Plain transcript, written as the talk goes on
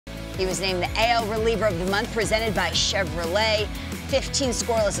He was named the AL Reliever of the Month, presented by Chevrolet. 15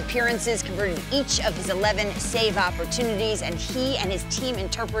 scoreless appearances, converted each of his 11 save opportunities, and he and his team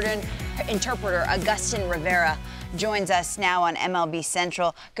interpreter Augustin Rivera joins us now on MLB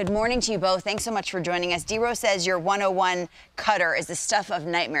Central. Good morning to you both. Thanks so much for joining us. D-Rose says your 101 cutter is the stuff of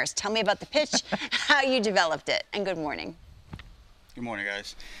nightmares. Tell me about the pitch, how you developed it, and good morning. Good morning,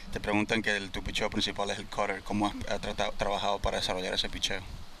 guys. Te preguntan que tu picheo principal es el cutter. ¿Cómo has trabajado para desarrollar ese picheo?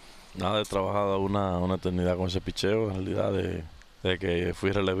 Nada, he trabajado una eternidad con ese picheo, en realidad, de que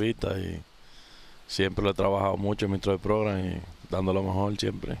fui relevista y siempre lo he trabajado mucho en mi trade program y dando lo mejor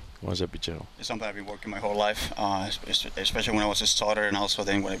siempre con ese picheo. It's something I've been working my whole life, especially when I was a starter, and also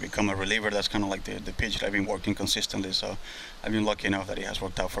then when I become a reliever. That's kind of like the pitch that I've been working consistently, so I've been lucky enough that it has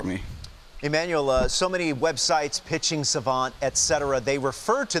worked out for me. Emmanuel, so many websites, Pitching Savant, etc., they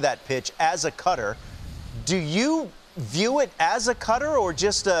refer to that pitch as a cutter. Do you view it as a cutter or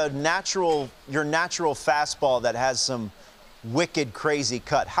just your natural fastball that has some wicked, crazy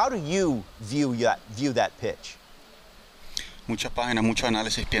cut? How do you view that pitch? Muchas páginas, muchos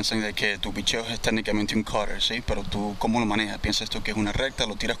análisis piensan de que tu picheo es técnicamente un cutter, ¿sí? Pero tú, ¿cómo lo manejas? ¿Piensas tú que es una recta,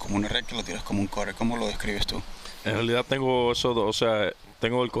 lo tiras como una recta, lo tiras como un cutter? ¿Cómo lo describes tú? En realidad tengo eso, o sea,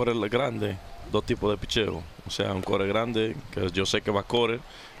 tengo el cutter grande, dos tipos de picheo. O sea, un cutter grande, que yo sé que va a correr,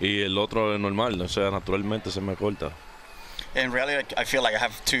 y el otro es normal, o sea, naturalmente se me corta. In reality, I feel like I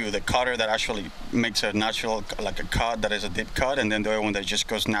have two. The cutter that actually makes a natural, like a cut that is a deep cut, and then the other one that just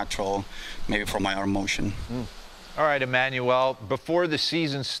goes natural, maybe from my arm motion. All right, Emmanuel, before the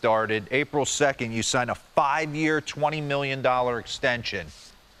season started, April 2nd, you signed a 5-year, $20 million extension.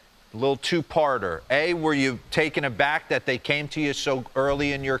 A little two-parter. A, were you taken aback that they came to you so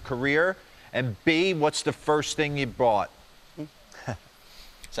early in your career? And B, what's the first thing you bought?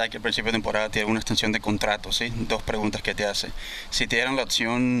 Sabes que al principio de temporada tiene una extensión de contrato, ¿sí? Dos preguntas que te hace. Si te dieran la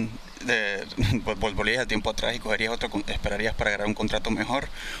opción de volverías al tiempo atrás y cogerías otro, esperarías para agarrar un contrato mejor.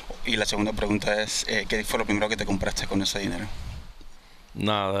 Y la segunda pregunta es, ¿qué fue lo primero que te compraste con ese dinero?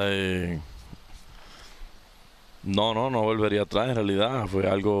 Nada, no volvería atrás. En realidad fue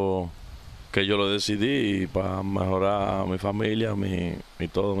algo que yo lo decidí para mejorar a mi familia, mi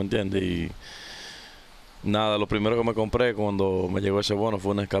todo, ¿me entiendes? Y nada, lo primero que me compré cuando me llegó ese bono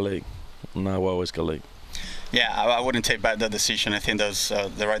fue una Escalade, una guagua Escalade. Yeah, I wouldn't take back that decision. I think that's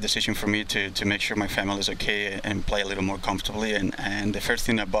the right decision for me to make sure my family is okay and play a little more comfortably. And the first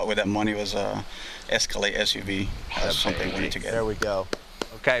thing I bought with that money was a Escalade SUV. That's something we need to get. There we go.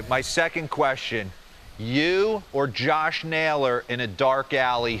 Okay, my second question. You or Josh Naylor in a dark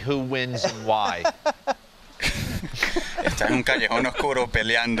alley, who wins and why? Está en un callejón oscuro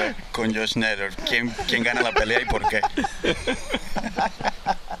peleando con Josh Naylor. ¿Quién gana la pelea y por qué?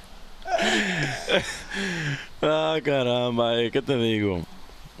 Ah, caramba, ¿qué te digo?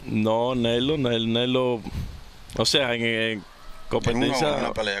 No, Naylor, o sea, en competencia,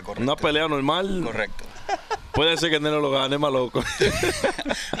 una pelea, correcto. Una pelea normal. Correcto. Puede ser que Naylor lo gane, más loco.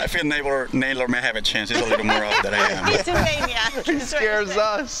 I feel Naylor may have a chance. He's a little more out than I am. He's a maniac. He scares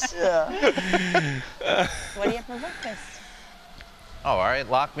us. Yeah. What do you have for breakfast? Oh, all right,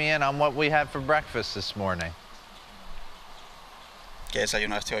 lock me in on what we had for breakfast this morning. ¿Qué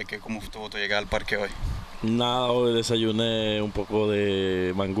desayunaste hoy? ¿Cómo estuvo tu llegada al parque hoy? Nada, hoy desayuné un poco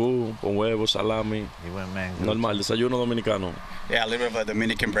de mangú con huevos, salami. You went mango. Normal, desayuno dominicano. Yeah, a little bit of a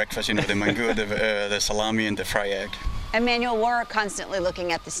Dominican breakfast, you know, the mangú, the salami, and the fried egg. Emmanuel, we're constantly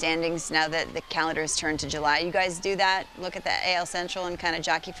looking at the standings now that the calendar has turned to July. You guys do that? Look at the AL Central and kind of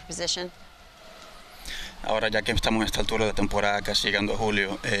jockey for position? Ahora, ya que estamos en esta altura de la temporada, casi llegando a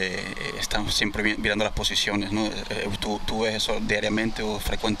julio, estamos siempre mirando las posiciones, ¿no? ¿Tú ves eso diariamente o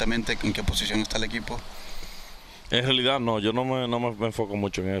frecuentemente? ¿En qué posición está el equipo? En realidad no, yo no me enfoco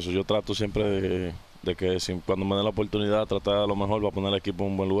mucho en eso. Yo trato siempre de que cuando me den la oportunidad tratar de lo mejor para poner al equipo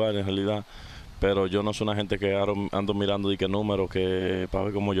en un buen lugar, en realidad. Pero yo no soy una gente que ando mirando de qué número, que para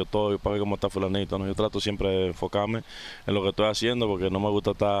ver cómo yo estoy, para ver cómo está fulanito, ¿no? Yo trato siempre de enfocarme en lo que estoy haciendo porque no me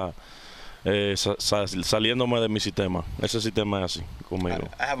gusta estar saliéndome de mi sistema. Ese sistema es así conmigo.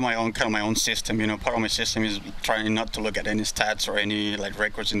 I have my own system. You know, part of my system is trying not to look at any stats or any like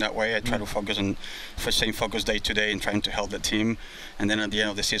records in that way. I try to focus on staying focused day to day and trying to help the team. And then at the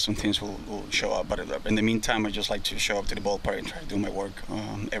end of the season, things will show up. But in the meantime, I just like to show up to the ballpark and try to do my work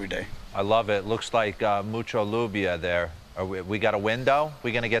every day. I love it. Looks like mucho lluvia there. We got a window?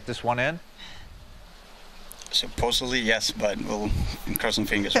 We going to get this one in? Supposedly, yes, but we'll cross some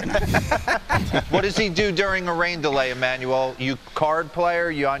fingers right now. What does he do during a rain delay, Emmanuel? You card player?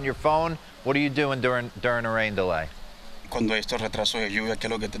 You on your phone? What are you doing during a rain delay? cuando hay estos retrasos de lluvia, ¿qué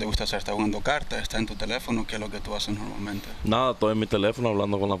es lo que te gusta hacer? ¿Estás jugando cartas? ¿Estás en tu teléfono? ¿Qué es lo que tú haces normalmente? Nada, estoy en mi teléfono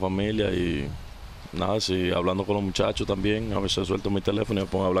hablando con la familia y nada, sí, hablando con los muchachos también. A veces suelto mi teléfono y me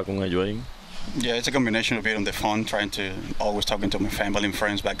pongo a hablar con ellos ahí. Yeah, it's a combination of being on the phone, trying to always talking to my family and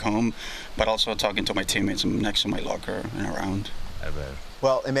friends back home, but also talking to my teammates next to my locker and around.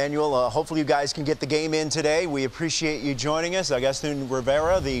 Well, Emmanuel, hopefully you guys can get the game in today. We appreciate you joining us. Agustin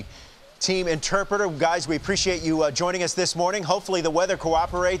Rivera, the team interpreter. Guys, we appreciate you joining us this morning. Hopefully the weather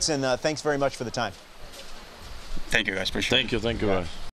cooperates, and thanks very much for the time. Thank you, guys. Appreciate it. Thank you, guys.